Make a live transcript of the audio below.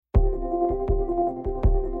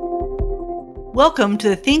Welcome to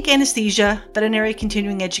the Think Anesthesia Veterinary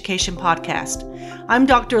Continuing Education Podcast. I'm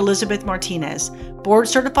Dr. Elizabeth Martinez,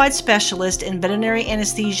 board-certified specialist in veterinary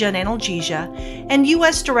anesthesia and analgesia, and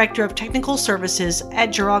U.S. Director of Technical Services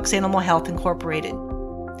at Jurox Animal Health Incorporated.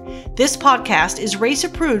 This podcast is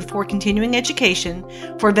RACE-approved for continuing education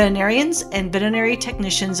for veterinarians and veterinary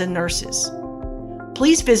technicians and nurses.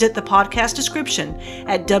 Please visit the podcast description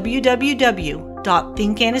at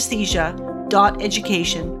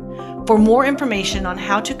www.thinkanesthesia.education for more information on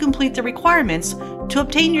how to complete the requirements to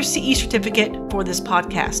obtain your CE certificate for this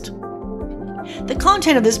podcast. The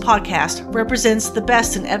content of this podcast represents the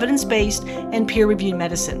best in evidence-based and peer-reviewed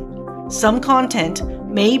medicine. Some content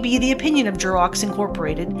may be the opinion of Jurox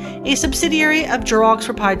Incorporated, a subsidiary of Jurox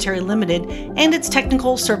Proprietary Limited, and its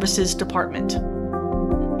Technical Services Department.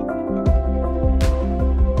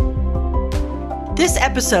 This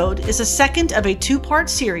episode is the second of a two-part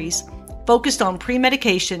series focused on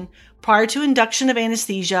pre-medication prior to induction of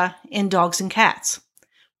anesthesia in dogs and cats.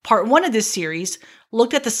 Part 1 of this series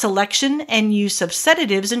looked at the selection and use of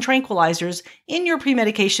sedatives and tranquilizers in your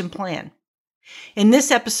pre-medication plan. In this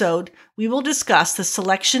episode, we will discuss the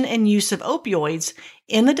selection and use of opioids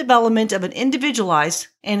in the development of an individualized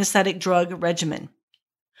anesthetic drug regimen.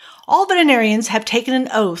 All veterinarians have taken an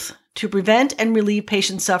oath to prevent and relieve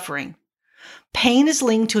patient suffering. Pain is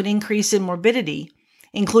linked to an increase in morbidity,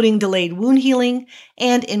 including delayed wound healing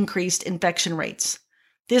and increased infection rates.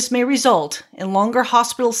 This may result in longer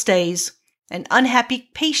hospital stays, an unhappy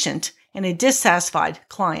patient, and a dissatisfied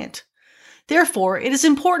client. Therefore, it is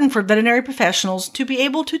important for veterinary professionals to be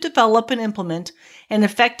able to develop and implement an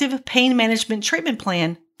effective pain management treatment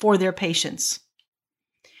plan for their patients.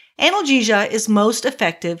 Analgesia is most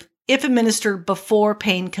effective if administered before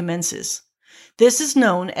pain commences. This is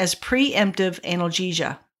known as preemptive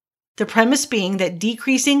analgesia. The premise being that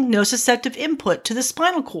decreasing nociceptive input to the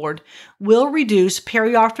spinal cord will reduce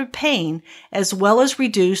perioperative pain as well as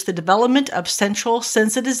reduce the development of central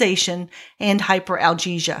sensitization and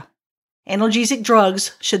hyperalgesia. Analgesic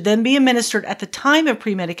drugs should then be administered at the time of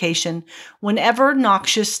premedication whenever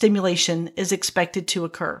noxious stimulation is expected to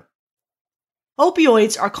occur.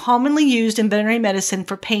 Opioids are commonly used in veterinary medicine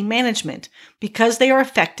for pain management because they are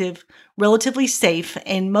effective, relatively safe,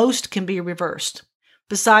 and most can be reversed.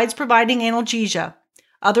 Besides providing analgesia,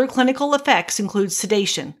 other clinical effects include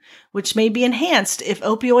sedation, which may be enhanced if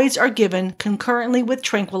opioids are given concurrently with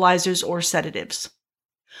tranquilizers or sedatives.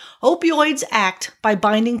 Opioids act by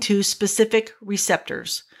binding to specific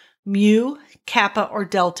receptors, mu, kappa, or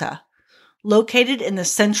delta, located in the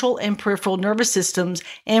central and peripheral nervous systems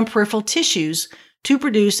and peripheral tissues to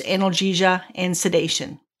produce analgesia and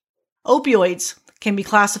sedation. Opioids can be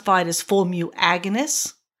classified as full mu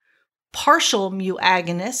agonists, partial mu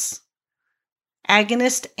agonists,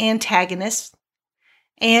 agonist antagonists,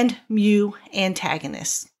 and mu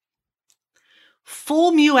antagonists.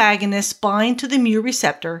 Full mu agonists bind to the mu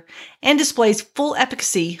receptor and displays full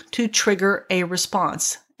efficacy to trigger a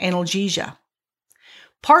response, analgesia.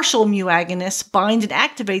 Partial mu agonists bind and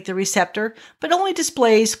activate the receptor but only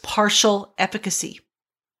displays partial efficacy.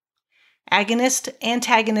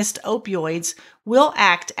 Agonist-antagonist opioids will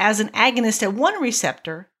act as an agonist at one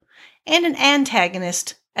receptor and an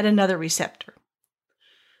antagonist at another receptor.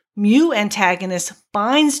 Mu antagonist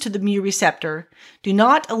binds to the mu receptor, do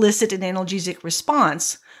not elicit an analgesic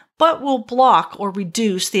response, but will block or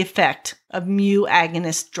reduce the effect of mu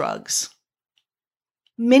agonist drugs.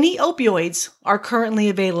 Many opioids are currently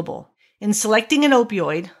available. In selecting an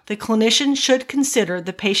opioid, the clinician should consider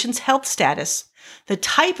the patient's health status, the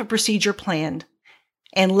type of procedure planned,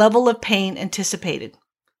 and level of pain anticipated.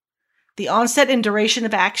 The onset and duration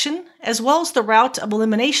of action, as well as the route of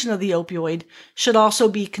elimination of the opioid, should also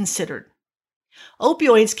be considered.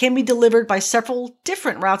 Opioids can be delivered by several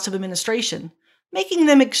different routes of administration, making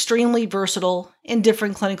them extremely versatile in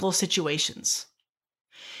different clinical situations.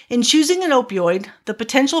 In choosing an opioid, the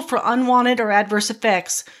potential for unwanted or adverse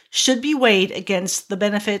effects should be weighed against the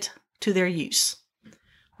benefit to their use.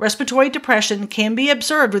 Respiratory depression can be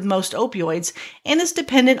observed with most opioids and is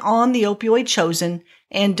dependent on the opioid chosen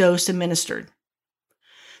and dose administered.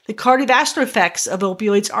 The cardiovascular effects of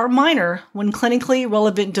opioids are minor when clinically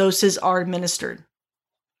relevant doses are administered.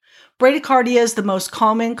 Bradycardia is the most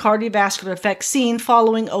common cardiovascular effect seen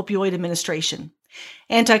following opioid administration.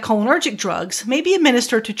 Anticholinergic drugs may be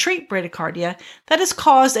administered to treat bradycardia that has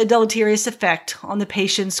caused a deleterious effect on the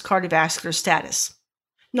patient's cardiovascular status.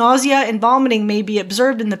 Nausea and vomiting may be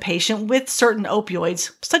observed in the patient with certain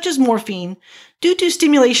opioids, such as morphine, due to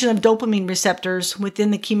stimulation of dopamine receptors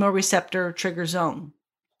within the chemoreceptor trigger zone.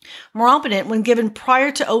 Meropenem, when given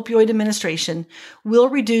prior to opioid administration, will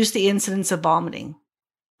reduce the incidence of vomiting.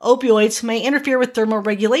 Opioids may interfere with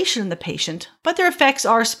thermoregulation in the patient, but their effects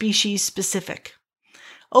are species-specific.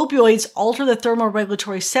 Opioids alter the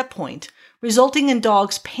thermoregulatory set point, resulting in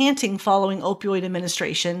dogs panting following opioid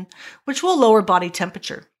administration, which will lower body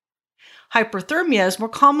temperature. Hyperthermia is more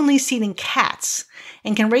commonly seen in cats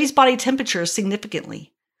and can raise body temperatures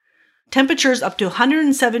significantly. Temperatures up to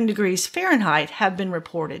 107 degrees Fahrenheit have been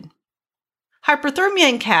reported. Hyperthermia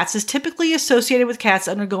in cats is typically associated with cats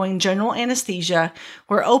undergoing general anesthesia,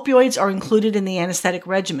 where opioids are included in the anesthetic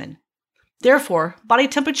regimen. Therefore, body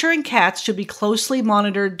temperature in cats should be closely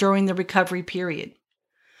monitored during the recovery period.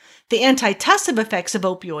 The antitussive effects of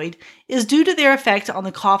opioid is due to their effect on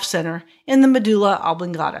the cough center in the medulla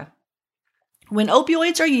oblongata. When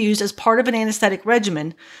opioids are used as part of an anesthetic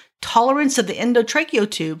regimen, tolerance of the endotracheal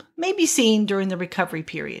tube may be seen during the recovery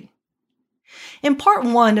period. In part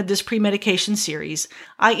 1 of this pre-medication series,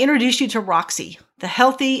 I introduced you to Roxy, the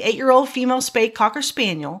healthy 8-year-old female spayed Cocker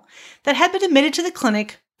Spaniel that had been admitted to the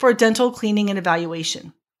clinic for a dental cleaning and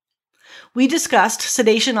evaluation. We discussed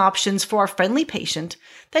sedation options for our friendly patient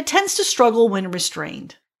that tends to struggle when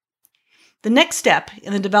restrained. The next step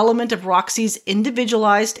in the development of Roxy's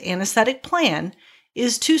individualized anesthetic plan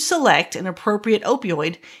is to select an appropriate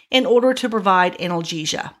opioid in order to provide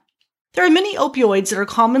analgesia. There are many opioids that are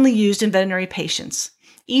commonly used in veterinary patients,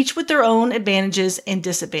 each with their own advantages and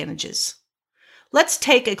disadvantages. Let's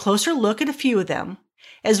take a closer look at a few of them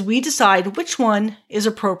as we decide which one is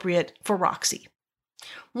appropriate for Roxy.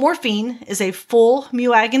 Morphine is a full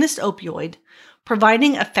mu-agonist opioid,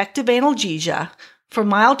 providing effective analgesia for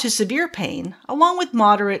mild to severe pain, along with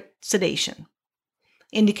moderate sedation.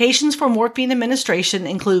 Indications for morphine administration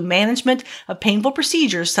include management of painful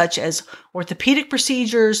procedures such as orthopedic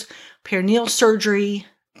procedures, perineal surgery,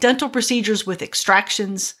 dental procedures with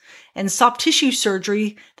extractions, and soft tissue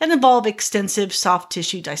surgery that involve extensive soft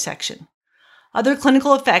tissue dissection. Other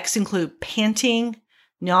clinical effects include panting,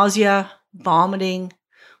 nausea, vomiting,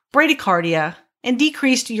 bradycardia, and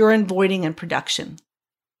decreased urine voiding and production.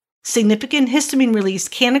 Significant histamine release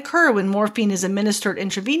can occur when morphine is administered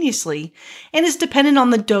intravenously and is dependent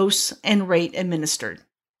on the dose and rate administered.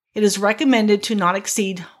 It is recommended to not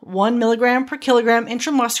exceed 1 mg per kilogram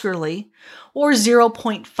intramuscularly or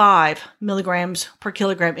 0.5 mg per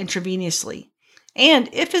kilogram intravenously, and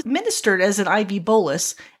if administered as an IV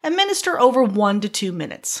bolus, administer over 1 to 2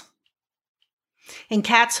 minutes. In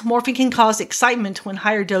cats, morphine can cause excitement when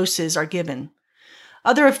higher doses are given.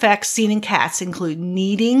 Other effects seen in cats include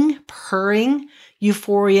kneading, purring,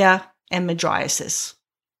 euphoria, and mydriasis.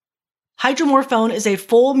 Hydromorphone is a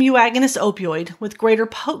full mu-agonist opioid with greater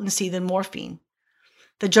potency than morphine.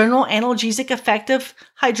 The general analgesic effect of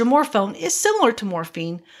hydromorphone is similar to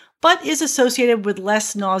morphine, but is associated with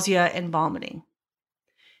less nausea and vomiting.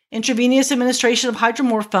 Intravenous administration of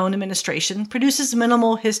hydromorphone administration produces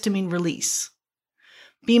minimal histamine release.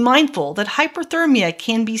 Be mindful that hyperthermia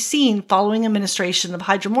can be seen following administration of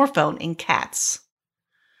hydromorphone in cats.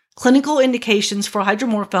 Clinical indications for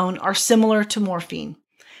hydromorphone are similar to morphine.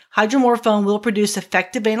 Hydromorphone will produce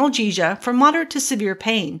effective analgesia for moderate to severe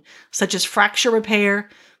pain, such as fracture repair,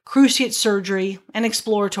 cruciate surgery, and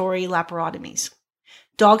exploratory laparotomies.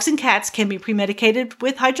 Dogs and cats can be premedicated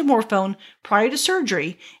with hydromorphone prior to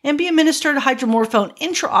surgery and be administered hydromorphone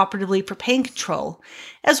intraoperatively for pain control,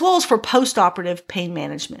 as well as for postoperative pain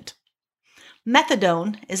management.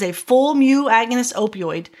 Methadone is a full mu-agonist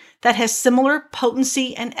opioid that has similar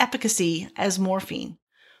potency and efficacy as morphine.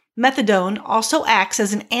 Methadone also acts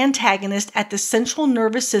as an antagonist at the central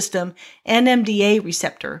nervous system NMDA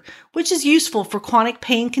receptor, which is useful for chronic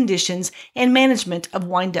pain conditions and management of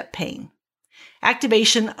wind-up pain.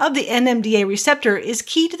 Activation of the NMDA receptor is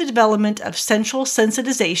key to the development of central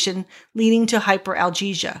sensitization leading to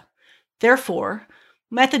hyperalgesia. Therefore,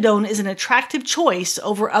 methadone is an attractive choice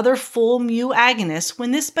over other full mu-agonists when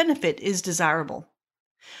this benefit is desirable.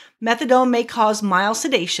 Methadone may cause mild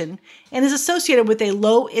sedation and is associated with a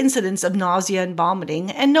low incidence of nausea and vomiting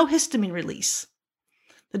and no histamine release.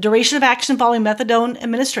 The duration of action following methadone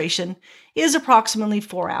administration is approximately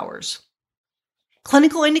 4 hours.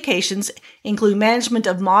 Clinical indications include management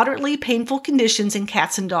of moderately painful conditions in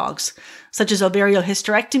cats and dogs, such as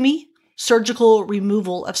ovariohysterectomy, surgical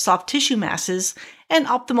removal of soft tissue masses, and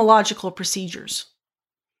ophthalmological procedures.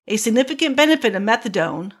 A significant benefit of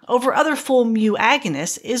methadone over other full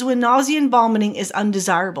mu-agonists is when nausea and vomiting is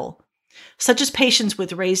undesirable, such as patients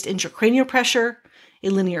with raised intracranial pressure, a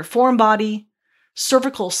linear foreign body,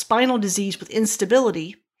 cervical spinal disease with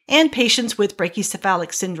instability, and patients with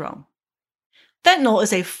brachycephalic syndrome. Fentanyl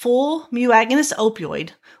is a full mu-agonist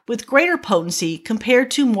opioid with greater potency compared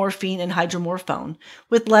to morphine and hydromorphone,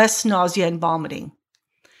 with less nausea and vomiting.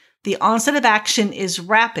 The onset of action is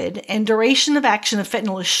rapid and duration of action of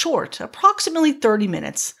fentanyl is short, approximately 30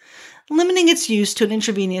 minutes, limiting its use to an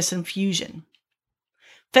intravenous infusion.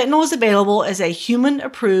 Fentanyl is available as a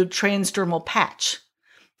human-approved transdermal patch.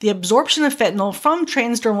 The absorption of fentanyl from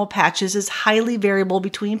transdermal patches is highly variable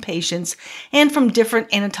between patients and from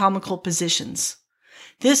different anatomical positions.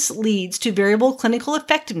 This leads to variable clinical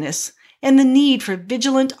effectiveness and the need for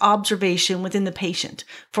vigilant observation within the patient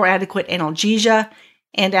for adequate analgesia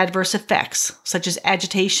and adverse effects, such as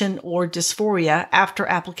agitation or dysphoria after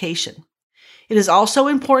application. It is also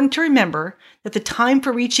important to remember that the time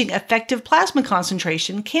for reaching effective plasma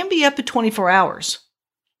concentration can be up to 24 hours.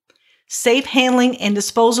 Safe handling and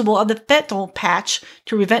disposal of the fentanyl patch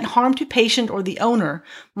to prevent harm to patient or the owner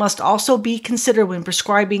must also be considered when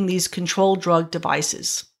prescribing these controlled drug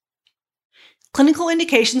devices. Clinical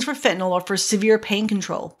indications for fentanyl are for severe pain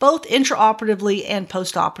control, both intraoperatively and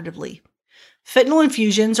postoperatively. Fentanyl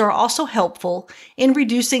infusions are also helpful in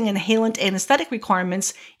reducing inhalant anesthetic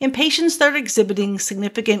requirements in patients that are exhibiting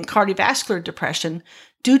significant cardiovascular depression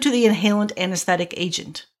due to the inhalant anesthetic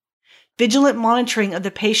agent. Vigilant monitoring of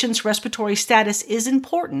the patient's respiratory status is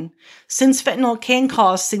important since fentanyl can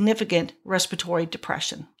cause significant respiratory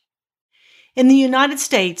depression. In the United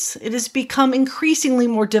States, it has become increasingly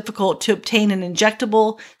more difficult to obtain an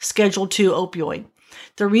injectable Schedule II opioid.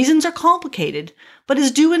 The reasons are complicated, but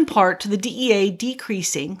is due in part to the DEA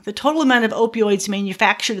decreasing the total amount of opioids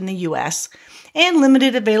manufactured in the U.S. and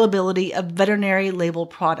limited availability of veterinary labeled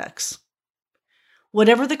products.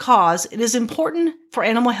 Whatever the cause, it is important for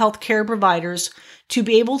animal health care providers to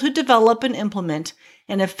be able to develop and implement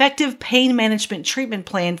an effective pain management treatment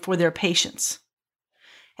plan for their patients.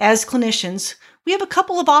 As clinicians, we have a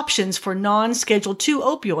couple of options for non-Schedule II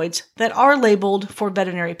opioids that are labeled for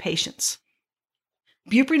veterinary patients.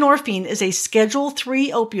 Buprenorphine is a Schedule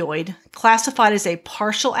III opioid classified as a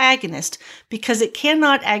partial agonist because it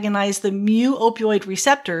cannot agonize the mu opioid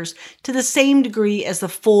receptors to the same degree as the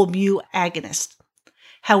full mu agonist.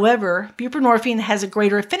 However, buprenorphine has a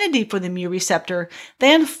greater affinity for the mu receptor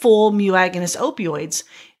than full mu agonist opioids,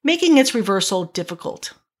 making its reversal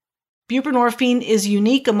difficult. Buprenorphine is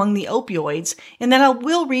unique among the opioids in that it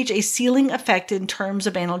will reach a ceiling effect in terms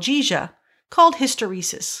of analgesia, called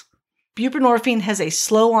hysteresis. Buprenorphine has a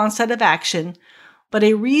slow onset of action, but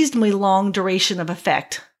a reasonably long duration of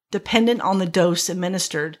effect, dependent on the dose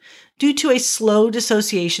administered, due to a slow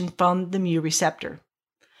dissociation from the mu receptor.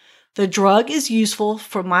 The drug is useful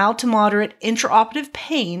for mild to moderate intraoperative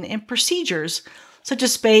pain and procedures such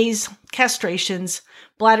as spays, castrations,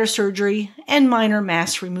 bladder surgery, and minor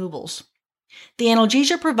mass removals. The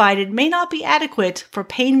analgesia provided may not be adequate for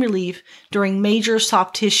pain relief during major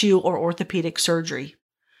soft tissue or orthopedic surgery.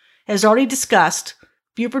 As already discussed,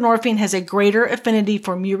 buprenorphine has a greater affinity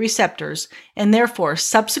for mu receptors, and therefore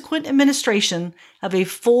subsequent administration of a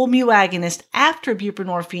full mu agonist after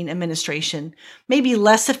buprenorphine administration may be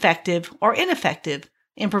less effective or ineffective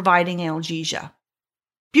in providing analgesia.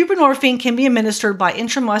 Buprenorphine can be administered by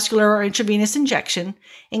intramuscular or intravenous injection.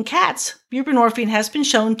 In cats, buprenorphine has been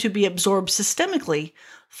shown to be absorbed systemically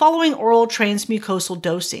following oral transmucosal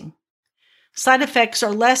dosing. Side effects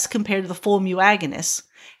are less compared to the full mu agonists.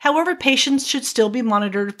 However, patients should still be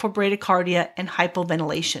monitored for bradycardia and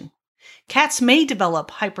hypoventilation. Cats may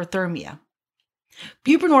develop hyperthermia.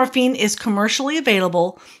 Buprenorphine is commercially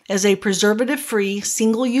available as a preservative-free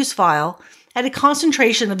single-use vial at a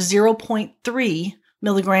concentration of 0.3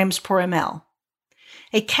 milligrams per ml.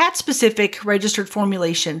 A cat-specific registered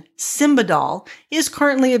formulation, Symbadol, is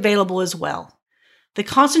currently available as well. The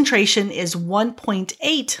concentration is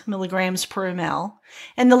 1.8 milligrams per ml,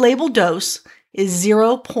 and the labeled dose is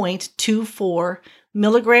 0.24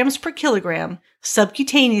 milligrams per kilogram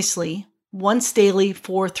subcutaneously once daily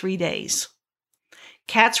for 3 days.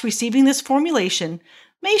 Cats receiving this formulation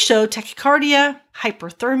may show tachycardia,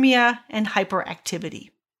 hyperthermia, and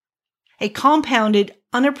hyperactivity. A compounded,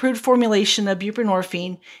 unapproved formulation of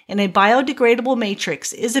buprenorphine in a biodegradable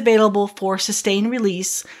matrix is available for sustained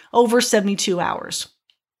release over 72 hours.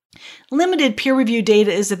 Limited peer-reviewed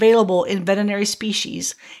data is available in veterinary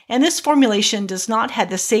species, and this formulation does not have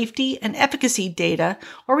the safety and efficacy data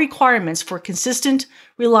or requirements for consistent,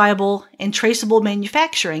 reliable, and traceable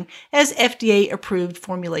manufacturing as FDA-approved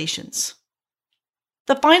formulations.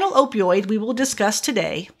 The final opioid we will discuss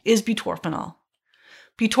today is butorphanol.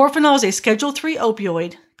 Butorphanol is a Schedule III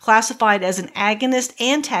opioid classified as an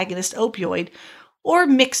agonist-antagonist opioid or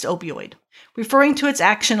mixed opioid, referring to its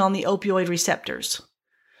action on the opioid receptors.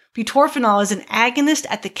 Butorphanol is an agonist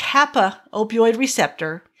at the kappa opioid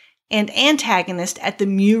receptor and antagonist at the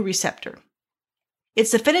mu receptor.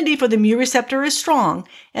 Its affinity for the mu receptor is strong,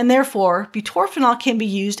 and therefore butorphanol can be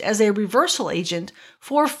used as a reversal agent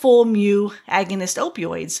for full mu agonist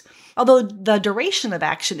opioids, although the duration of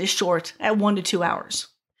action is short at 1 to 2 hours.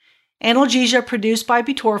 Analgesia produced by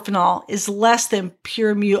butorphanol is less than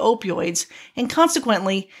pure mu opioids, and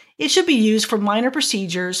consequently, it should be used for minor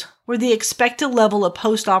procedures where the expected level of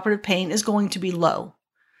postoperative pain is going to be low.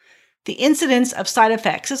 The incidence of side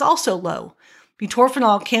effects is also low.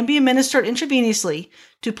 Butorphanol can be administered intravenously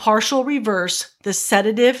to partial reverse the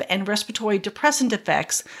sedative and respiratory depressant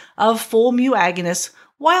effects of full mu agonists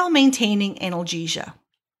while maintaining analgesia.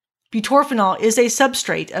 Butorphanol is a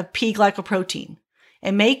substrate of P-glycoprotein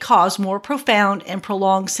and may cause more profound and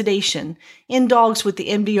prolonged sedation in dogs with the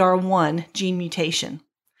MDR1 gene mutation.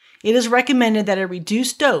 It is recommended that a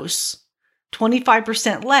reduced dose,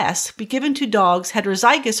 25% less, be given to dogs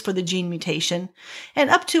heterozygous for the gene mutation, and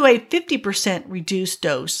up to a 50% reduced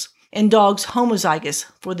dose in dogs homozygous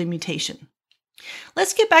for the mutation.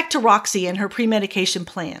 Let's get back to Roxy and her pre-medication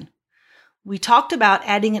plan. We talked about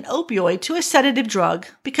adding an opioid to a sedative drug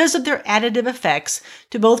because of their additive effects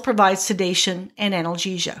to both provide sedation and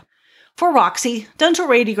analgesia. For Roxy, dental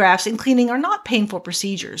radiographs and cleaning are not painful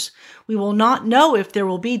procedures. We will not know if there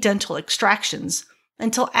will be dental extractions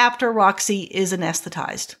until after Roxy is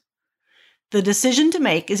anesthetized. The decision to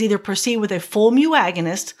make is either proceed with a full mu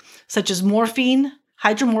agonist, such as morphine,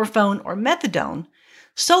 hydromorphone, or methadone,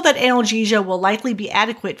 so that analgesia will likely be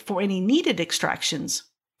adequate for any needed extractions,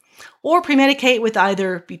 or premedicate with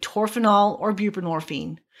either butorphanol or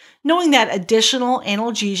buprenorphine, knowing that additional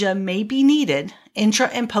analgesia may be needed intra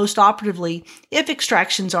and postoperatively if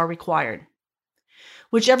extractions are required.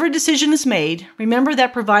 Whichever decision is made, remember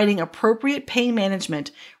that providing appropriate pain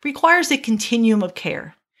management requires a continuum of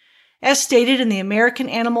care. As stated in the American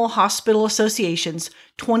Animal Hospital Association's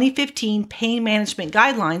 2015 Pain Management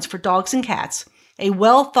Guidelines for Dogs and Cats, a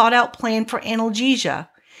well-thought-out plan for analgesia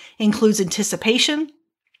includes anticipation,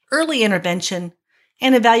 early intervention,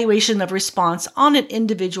 and evaluation of response on an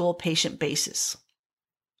individual patient basis.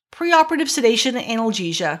 Preoperative sedation and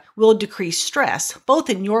analgesia will decrease stress, both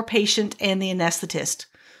in your patient and the anesthetist,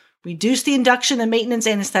 reduce the induction and maintenance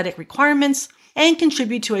anesthetic requirements, and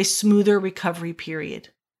contribute to a smoother recovery period.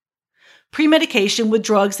 Premedication with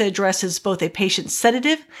drugs that addresses both a patient's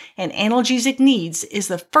sedative and analgesic needs is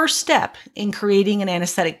the first step in creating an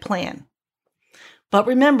anesthetic plan. But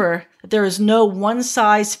remember that there is no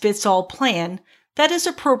one-size-fits-all plan that is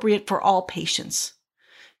appropriate for all patients.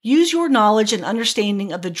 Use your knowledge and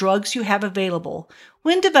understanding of the drugs you have available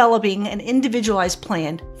when developing an individualized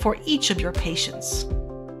plan for each of your patients.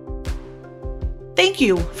 Thank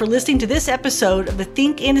you for listening to this episode of the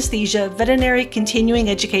Think Anesthesia Veterinary Continuing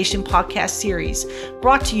Education podcast series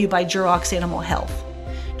brought to you by Jurox Animal Health.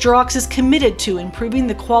 Jurox is committed to improving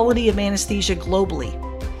the quality of anesthesia globally.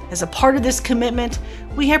 As a part of this commitment,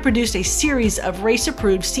 we have produced a series of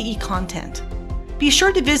race-approved CE content. Be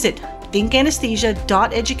sure to visit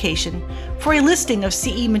thinkanesthesia.education for a listing of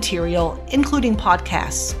CE material, including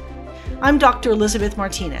podcasts. I'm Dr. Elizabeth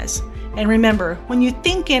Martinez, and remember, when you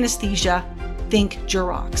think anesthesia, think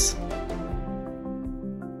Jurox.